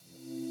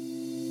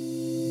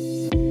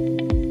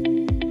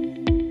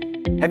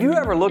Have you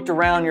ever looked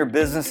around your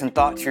business and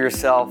thought to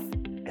yourself,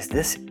 is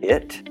this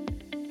it?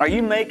 Are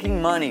you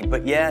making money,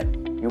 but yet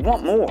you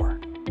want more?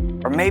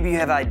 Or maybe you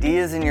have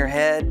ideas in your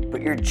head, but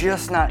you're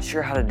just not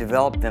sure how to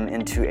develop them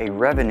into a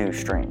revenue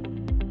stream.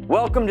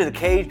 Welcome to the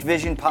Caged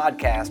Vision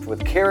Podcast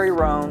with Carrie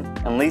Roan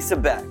and Lisa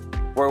Beck,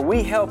 where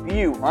we help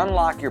you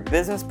unlock your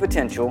business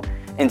potential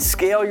and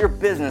scale your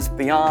business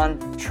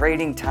beyond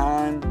trading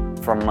time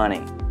for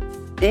money.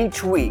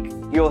 Each week,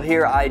 you'll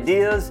hear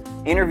ideas,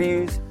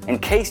 interviews,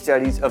 and case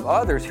studies of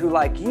others who,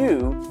 like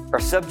you, are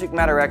subject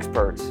matter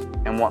experts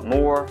and want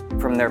more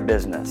from their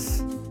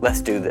business. Let's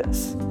do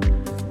this.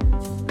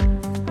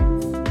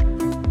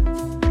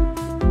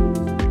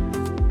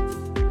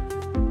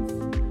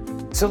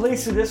 So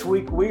Lisa, this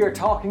week we are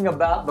talking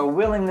about the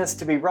willingness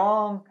to be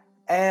wrong.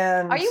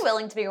 And are you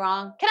willing to be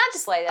wrong? Can I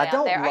just lay that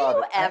out there? Are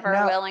you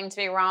ever willing to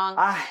be wrong?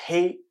 I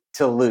hate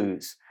to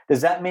lose.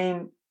 Does that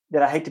mean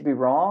that I hate to be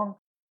wrong?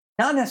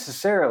 Not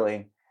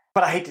necessarily,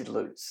 but I hate to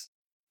lose.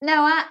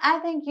 No, I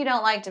think you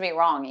don't like to be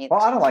wrong either.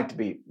 Well, I don't like to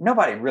be,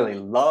 nobody really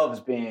loves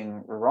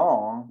being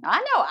wrong. I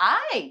know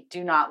I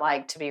do not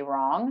like to be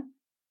wrong.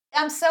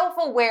 I'm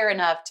self-aware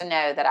enough to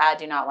know that I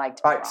do not like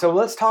to be wrong. All right, so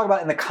let's talk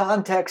about in the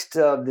context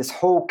of this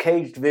whole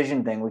caged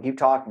vision thing we keep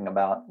talking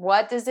about.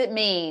 What does it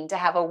mean to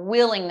have a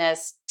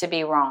willingness to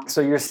be wrong?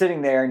 So you're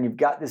sitting there and you've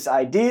got this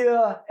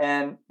idea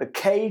and the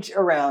cage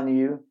around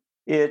you,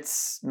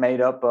 it's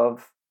made up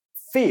of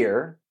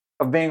fear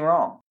of being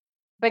wrong.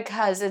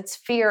 Because it's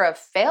fear of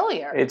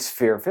failure. It's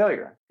fear of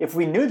failure. If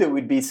we knew that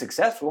we'd be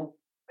successful,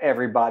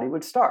 everybody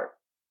would start.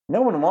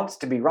 No one wants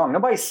to be wrong.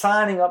 Nobody's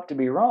signing up to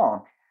be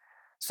wrong.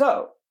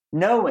 So,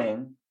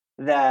 knowing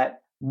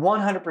that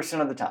 100%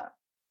 of the time,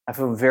 I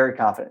feel very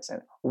confident saying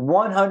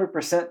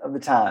 100% of the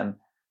time,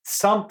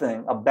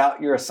 something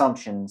about your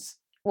assumptions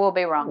will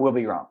be wrong. Will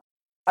be wrong.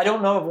 I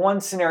don't know of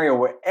one scenario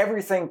where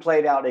everything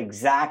played out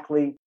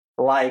exactly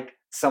like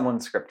someone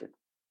scripted.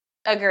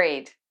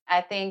 Agreed. I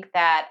think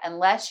that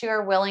unless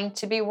you're willing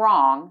to be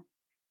wrong,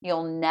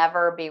 you'll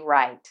never be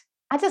right.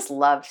 I just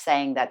love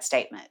saying that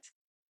statement.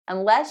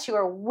 Unless you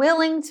are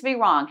willing to be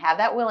wrong, have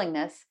that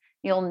willingness,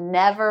 you'll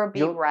never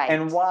be right.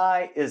 And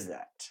why is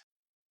that?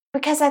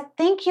 Because I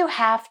think you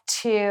have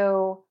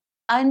to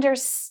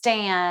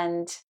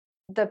understand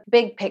the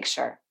big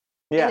picture.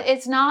 Yeah.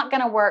 It's not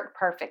going to work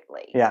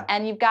perfectly. Yeah.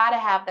 And you've got to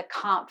have the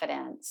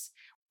confidence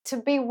to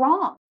be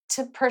wrong,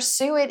 to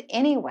pursue it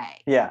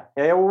anyway. Yeah.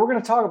 Well, we're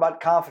going to talk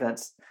about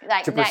confidence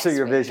to pursue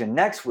your vision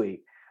next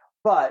week.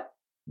 But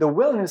the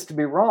willingness to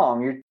be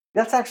wrong,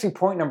 that's actually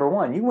point number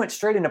one. You went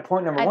straight into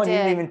point number one. You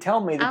didn't even tell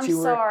me that you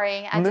were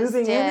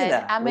moving into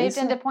that. I moved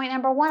into point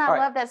number one. I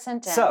love that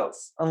sentence. So,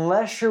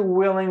 unless you're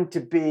willing to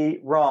be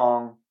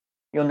wrong,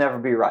 you'll never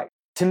be right.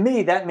 To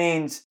me, that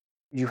means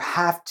you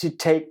have to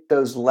take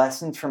those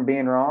lessons from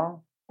being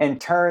wrong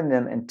and turn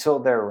them until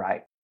they're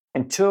right,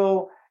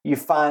 until you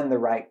find the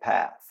right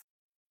path.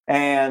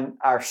 And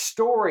our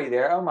story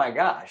there, oh my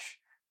gosh,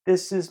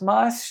 this is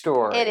my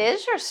story. It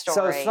is your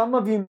story. So some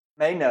of you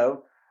may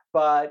know,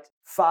 but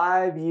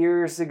 5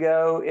 years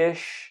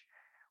ago-ish,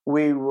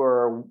 we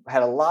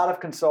had a lot of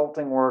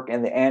consulting work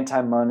in the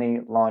anti-money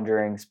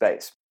laundering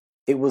space.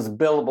 It was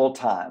billable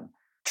time,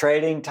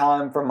 trading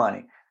time for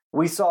money.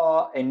 We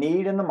saw a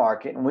need in the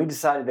market, and we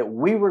decided that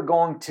we were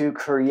going to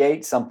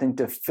create something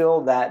to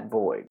fill that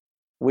void.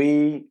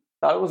 We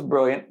thought it was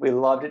brilliant. We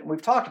loved it. And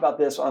we've talked about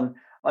this on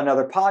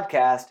another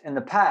podcast in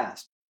the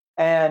past.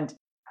 And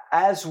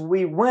as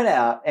we went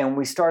out and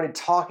we started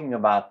talking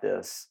about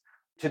this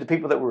to the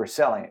people that we were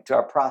selling it, to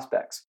our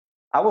prospects,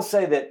 I will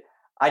say that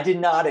I did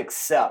not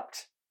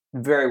accept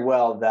very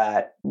well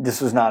that this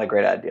was not a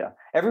great idea.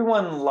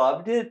 Everyone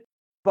loved it,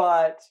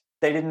 but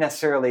they didn't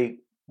necessarily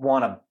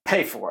want to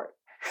pay for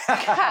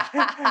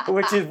it,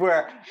 which is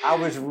where I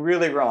was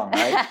really wrong,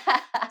 right?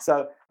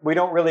 So we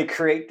don't really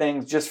create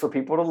things just for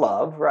people to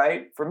love,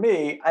 right? For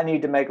me, I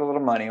need to make a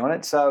little money on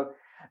it.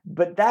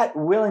 But that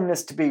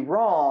willingness to be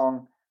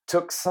wrong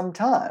took some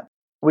time.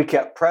 We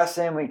kept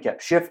pressing, we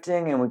kept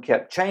shifting, and we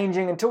kept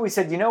changing until we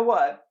said, you know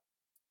what?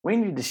 We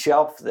need to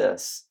shelf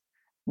this,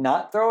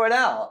 not throw it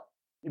out,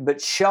 but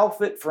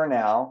shelf it for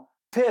now,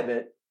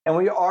 pivot, and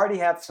we already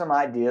have some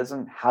ideas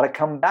on how to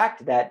come back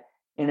to that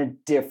in a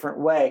different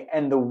way.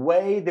 And the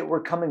way that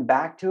we're coming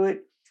back to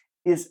it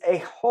is a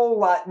whole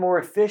lot more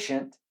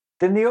efficient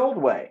than the old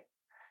way.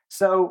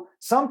 So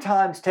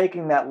sometimes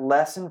taking that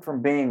lesson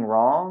from being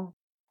wrong,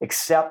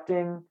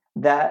 accepting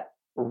that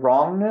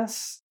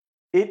wrongness,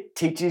 it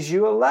teaches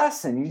you a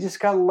lesson. You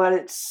just got to let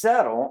it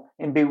settle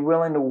and be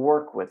willing to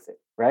work with it,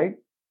 right?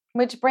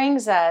 Which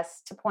brings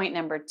us to point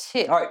number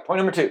 2. All right, point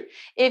number 2.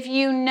 If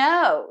you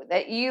know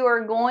that you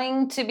are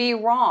going to be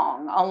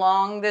wrong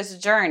along this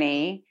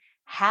journey,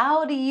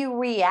 how do you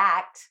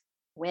react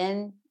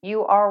when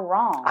you are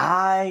wrong?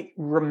 I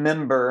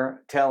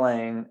remember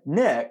telling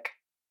Nick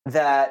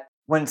that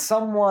when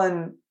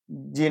someone,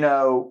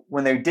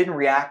 when they didn't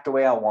react the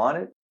way I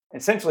wanted,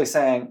 essentially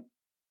saying,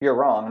 you're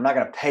wrong, I'm not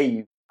going to pay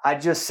you. I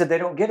just said they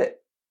don't get it.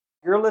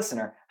 You're a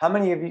listener. How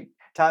many of you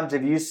times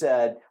have you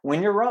said,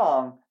 when you're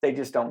wrong, they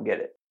just don't get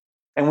it?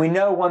 And we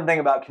know one thing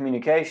about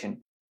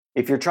communication.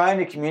 If you're trying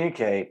to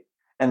communicate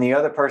and the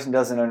other person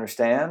doesn't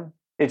understand,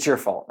 it's your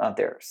fault, not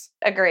theirs.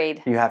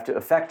 Agreed. You have to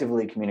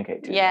effectively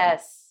communicate to them.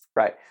 Yes.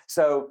 Right.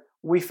 So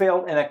we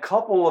failed in a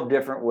couple of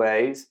different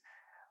ways.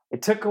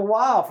 It took a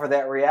while for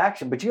that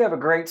reaction, but you have a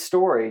great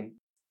story.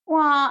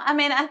 Well, I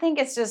mean, I think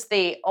it's just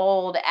the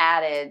old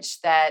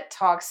adage that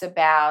talks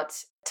about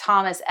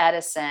Thomas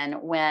Edison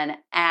when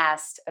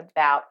asked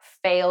about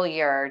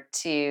failure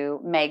to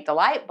make the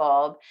light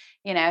bulb.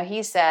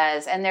 He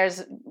says, and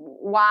there's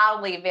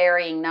wildly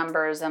varying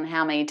numbers on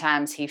how many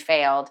times he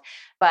failed,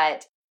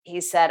 but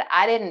he said,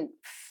 I didn't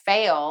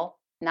fail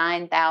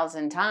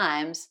 9,000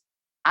 times.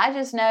 I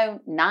just know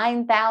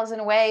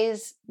 9,000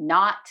 ways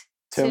not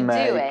to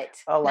do it,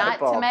 not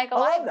to make a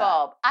light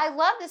bulb. I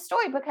love this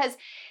story because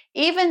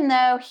even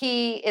though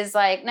he is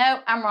like, no,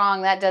 I'm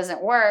wrong, that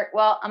doesn't work.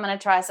 Well, I'm going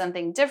to try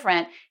something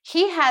different.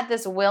 He had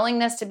this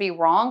willingness to be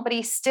wrong, but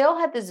he still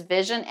had this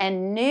vision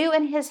and knew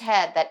in his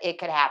head that it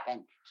could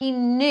happen. He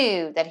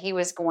knew that he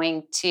was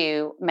going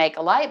to make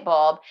a light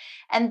bulb.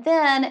 And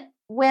then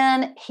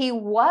when he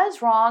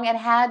was wrong and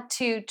had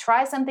to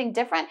try something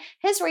different,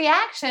 his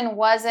reaction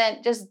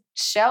wasn't just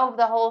shelve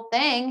the whole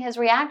thing. His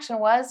reaction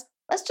was,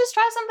 let's just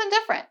try something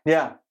different.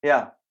 Yeah.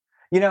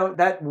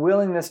 That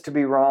willingness to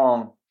be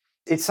wrong,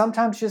 it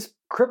sometimes just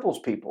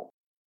cripples people.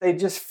 They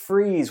just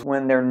freeze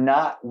when they're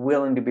not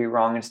willing to be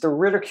wrong. It's the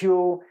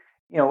ridicule.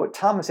 With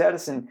Thomas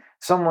Edison,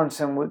 someone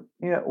said,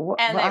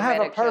 I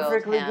have a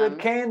perfectly good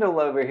candle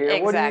over here.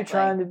 Exactly. What are you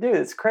trying to do?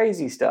 It's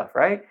crazy stuff,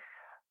 right?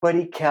 But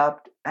he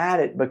kept at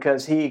it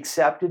because he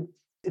accepted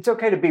it's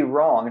okay to be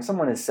wrong. And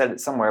someone has said it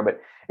somewhere,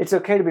 but it's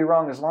okay to be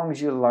wrong as long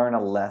as you learn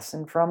a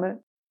lesson from it,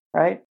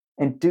 right?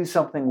 And do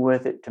something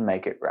with it to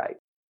make it right.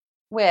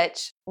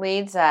 Which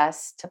leads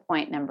us to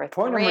point number 3.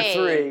 Point number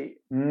 3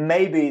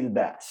 may be the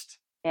best.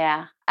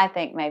 Yeah, I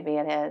think maybe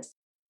it is.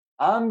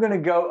 I'm going to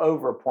go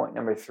over point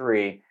number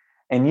 3,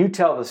 and you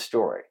tell the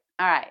story.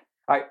 All right.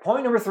 All right,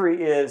 point number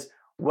 3 is,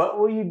 what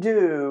will you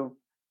do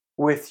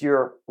with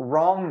your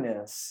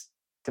wrongness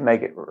to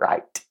make it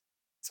right?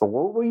 So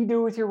what will you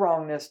do with your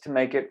wrongness to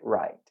make it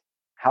right?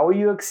 How will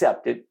you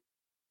accept it?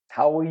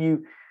 How will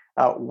you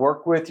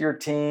work with your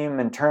team,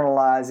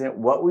 internalize it?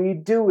 What will you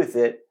do with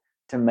it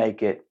to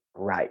make it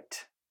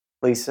right?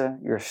 Lisa,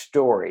 your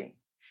story.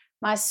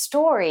 My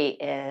story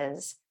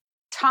is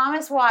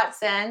Thomas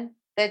Watson,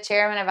 the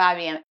chairman of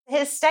IBM.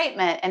 His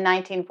statement in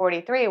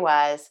 1943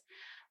 was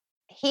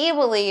he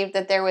believed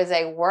that there was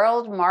a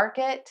world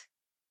market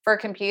for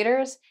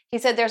computers. He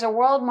said there's a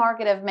world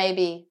market of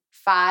maybe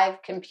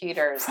 5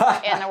 computers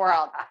in the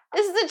world.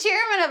 This is the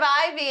chairman of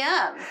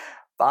IBM.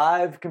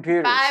 5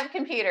 computers. 5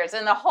 computers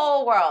in the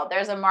whole world.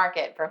 There's a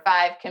market for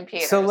 5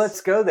 computers. So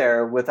let's go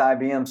there with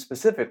IBM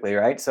specifically,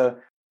 right? So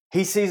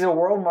he sees a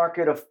world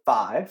market of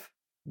 5.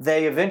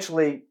 They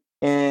eventually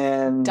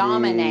dominate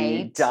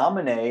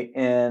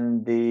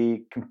in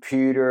the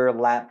computer,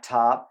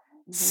 laptop,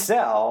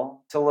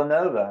 sell to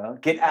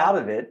Lenovo, get out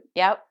of it.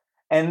 Yep.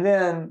 And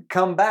then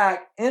come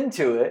back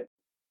into it.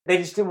 They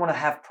just didn't want to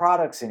have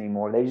products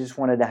anymore. They just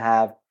wanted to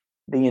have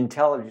the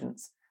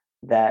intelligence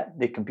that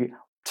the computer.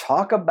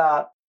 Talk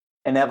about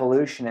an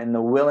evolution and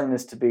the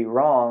willingness to be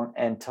wrong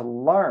and to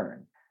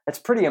learn. That's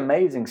a pretty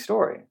amazing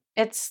story.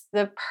 It's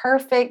the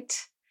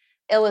perfect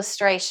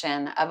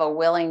illustration of a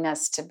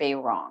willingness to be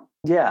wrong.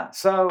 Yeah.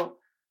 So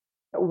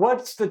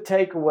what's the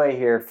takeaway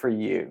here for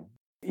you?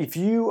 If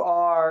you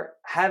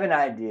have an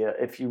idea,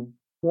 if you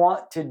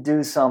want to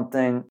do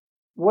something,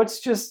 what's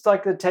just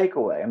like the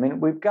takeaway? I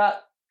mean, we've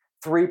got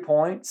 3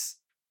 points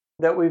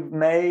that we've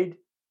made,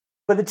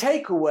 but the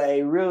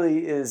takeaway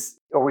really is,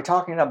 are we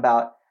talking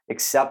about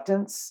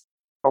acceptance?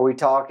 Are we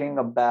talking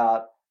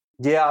about,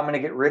 I'm going to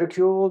get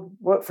ridiculed?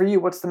 What for you,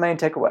 what's the main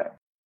takeaway?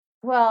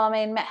 Well, I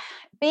mean,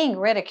 being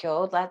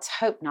ridiculed, let's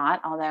hope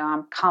not, although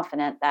I'm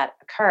confident that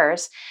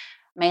occurs,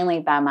 mainly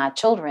by my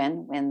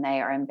children when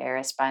they are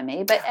embarrassed by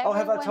me. But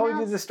have I told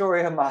you the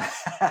story of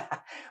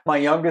my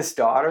youngest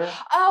daughter?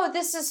 Oh,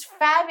 this is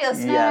fabulous.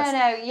 No.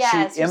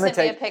 Yes, you sent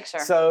me a picture.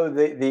 So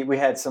we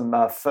had some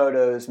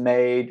photos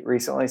made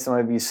recently. Some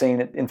of you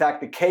seen it. In fact,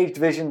 the Caged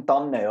Vision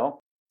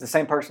thumbnail, the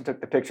same person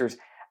took the pictures.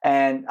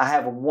 And I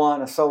have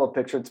a solo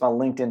picture. It's my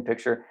LinkedIn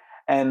picture.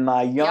 And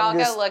my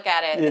youngest... Y'all go look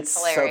at it. It's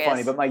hilarious. So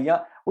funny. But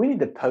we need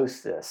to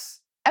post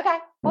this. Okay.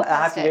 I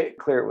have to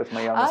clear it with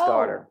my youngest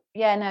daughter.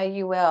 Yeah, no,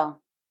 you will.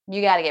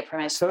 You got to get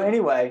permission. So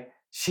anyway,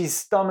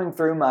 she's thumbing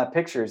through my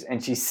pictures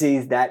and she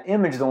sees that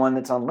image, the one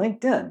that's on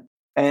LinkedIn.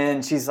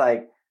 And she's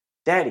like,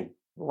 Daddy,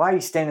 why are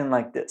you standing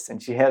like this?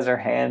 And she has her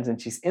hands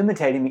and she's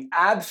imitating me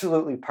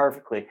absolutely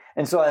perfectly.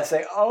 And so I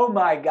say, oh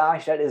my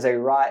gosh, that is a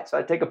riot. So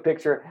I take a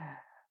picture,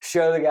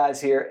 show the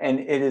guys here, and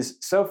it is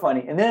so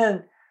funny. And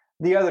then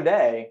the other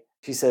day,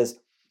 she says,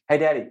 hey,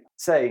 Daddy,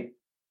 say,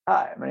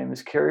 hi, my name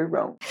is Carrie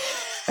Rome.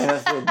 And I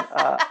said,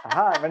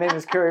 hi, my name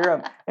is Carrie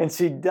Rome. And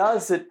she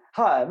does it,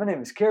 hi, my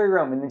name is Carrie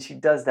Rome. And then she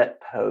does that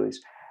pose.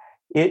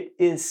 It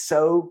is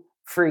so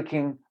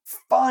freaking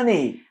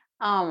funny.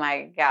 Oh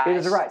my gosh. It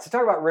is right. So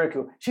talk about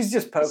ridicule. She's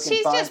just poking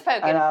She's fun. just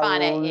poking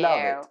fun at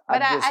you.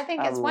 But I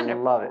think it's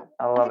wonderful. I love it.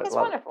 I think it's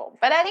wonderful.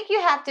 But I think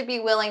you have to be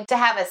willing to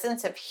have a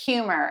sense of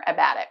humor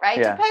about it, right?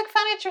 Yeah. To poke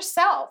fun at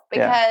yourself.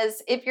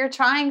 Because if you're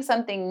trying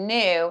something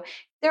new,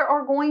 there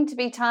are going to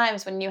be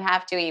times when you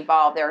have to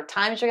evolve. There are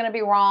times you're going to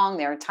be wrong.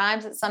 There are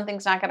times that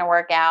something's not going to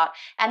work out.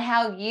 And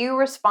how you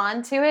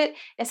respond to it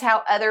is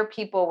how other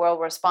people will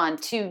respond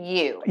to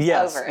you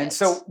over it. And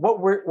so what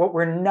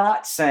we're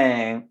not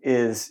saying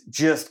is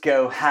just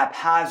go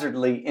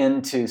haphazardly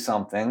into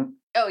something.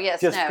 Oh, yes.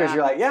 Just because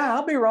you're like, yeah,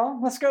 I'll be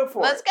wrong. Let's go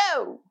for it. Let's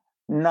go.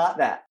 Not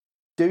that.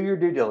 Do your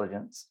due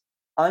diligence.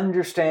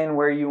 Understand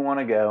where you want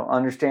to go.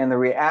 Understand the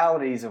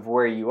realities of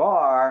where you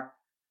are.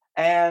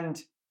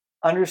 And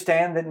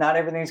understand that not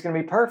everything's going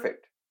to be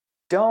perfect.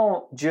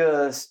 Don't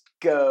just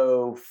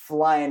go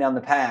flying down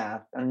the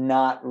path and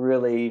not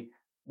really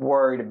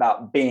worried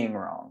about being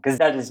wrong, because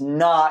that is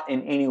not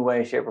in any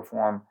way, shape, or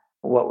form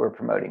what we're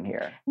promoting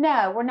here.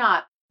 No, we're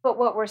not. But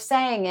what we're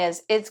saying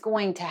is it's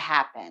going to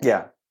happen.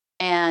 Yeah.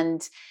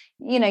 And,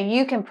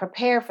 you can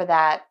prepare for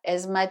that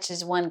as much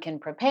as one can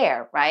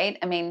prepare, right?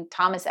 I mean,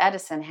 Thomas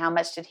Edison, how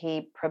much did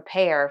he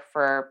prepare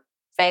for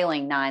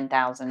failing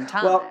 9,000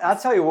 times? Well, I'll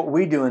tell you what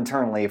we do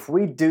internally. If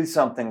we do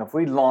something, if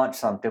we launch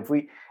something,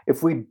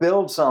 if we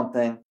build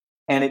something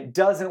and it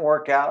doesn't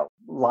work out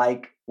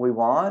like we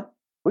want,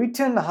 we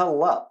tend to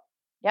huddle up.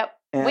 Yep.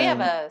 We have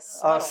a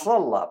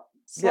sluddle up.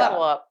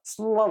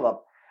 Sluddle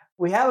up.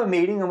 We have a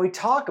meeting and we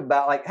talk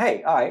about like,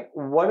 hey, all right,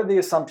 what are the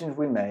assumptions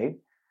we made?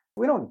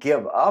 We don't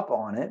give up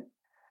on it.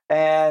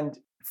 And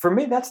for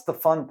me, that's the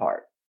fun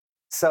part.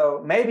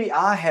 So maybe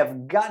I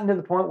have gotten to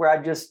the point where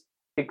I just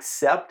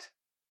accept.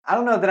 I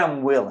don't know that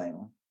I'm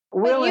willing.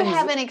 But you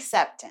have an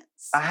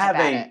acceptance. I have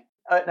an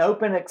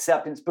open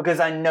acceptance because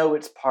I know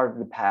it's part of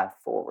the path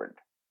forward.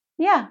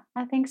 Yeah,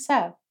 I think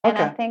so. And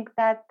I think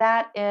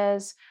that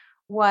is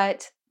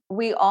what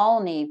we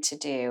all need to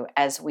do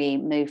as we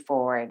move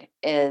forward,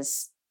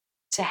 is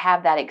to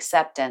have that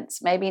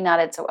acceptance. Maybe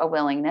not it's a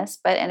willingness,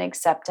 but an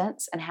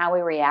acceptance and how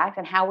we react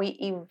and how we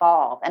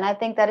evolve. And I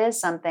think that is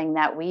something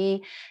that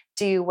we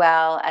do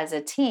well as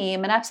a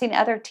team, and I've seen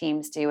other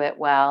teams do it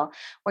well,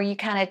 where you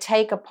kind of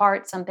take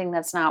apart something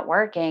that's not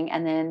working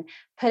and then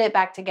put it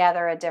back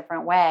together a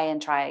different way and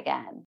try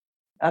again.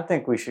 I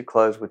think we should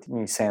close with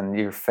you saying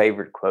your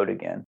favorite quote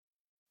again.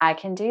 I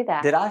can do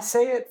that. Did I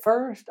say it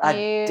first?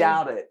 I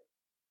doubt it.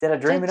 Did I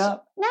dream it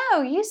up?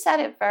 No, you said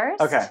it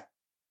first. Okay.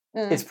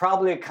 It's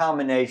probably a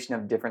combination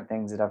of different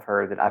things that I've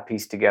heard that I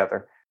pieced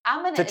together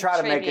to try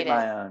to make it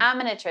my own. I'm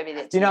going to attribute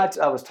it to you.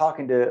 I was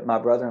talking to my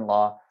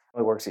brother-in-law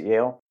who works at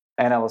Yale,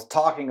 and I was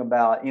talking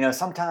about,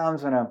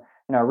 sometimes when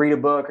I read a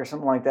book or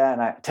something like that,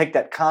 and I take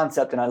that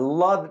concept and I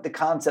love the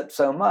concept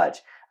so much,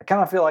 I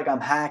kind of feel like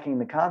I'm hacking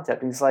the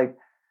concept. And he's like,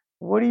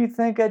 what do you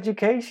think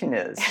education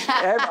is?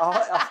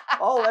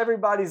 all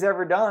everybody's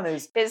ever done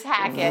is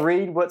hack it.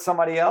 Read what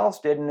somebody else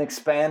did and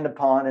expand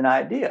upon an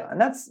idea. And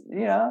that's.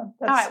 All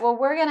right, well,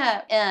 we're going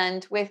to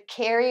end with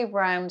Carrie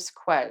Rome's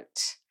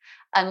quote.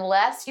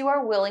 Unless you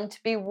are willing to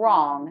be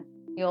wrong,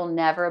 you'll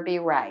never be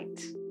right.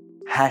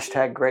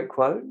 # great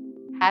quote.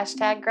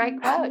 #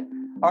 great quote.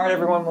 All right,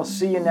 everyone, we'll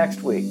see you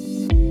next week.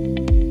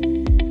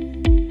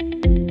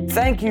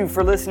 Thank you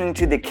for listening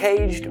to the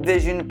Caged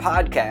Vision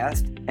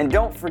podcast. And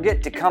don't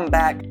forget to come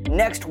back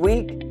next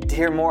week to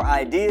hear more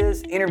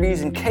ideas,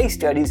 interviews, and case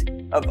studies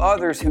of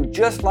others who,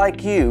 just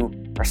like you,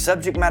 are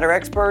subject matter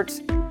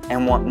experts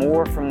and want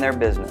more from their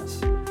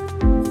business.